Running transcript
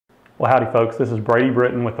Well, howdy folks, this is Brady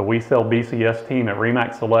Britton with the We Sell BCS team at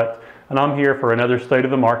RE/MAX Select, and I'm here for another State of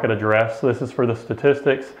the Market address. This is for the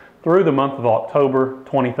statistics through the month of October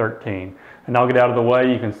 2013. And I'll get out of the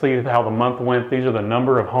way. You can see how the month went. These are the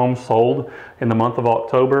number of homes sold in the month of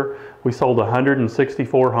October. We sold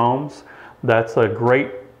 164 homes. That's a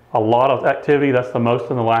lot of activity. That's the most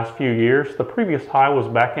in the last few years. The previous high was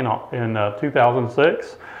back in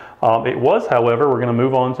 2006. It was, however, we're going to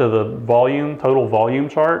move on to the total volume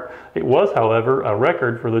chart. It was, however, a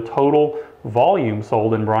record for the total volume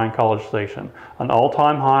sold in Bryan College Station, an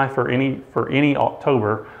all-time high for any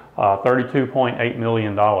October, $32.8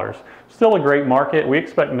 million. Still a great market. We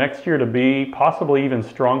expect next year to be possibly even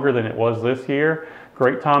stronger than it was this year.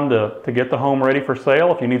 Great time to get the home ready for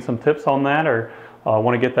sale. If you need some tips on that or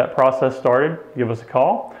want to get that process started, give us a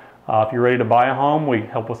call. If you're ready to buy a home, we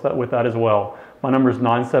help with that as well. My number is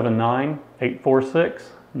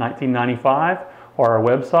 979-846-1995, or our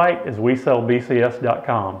website is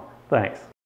WeSellBCS.com. Thanks.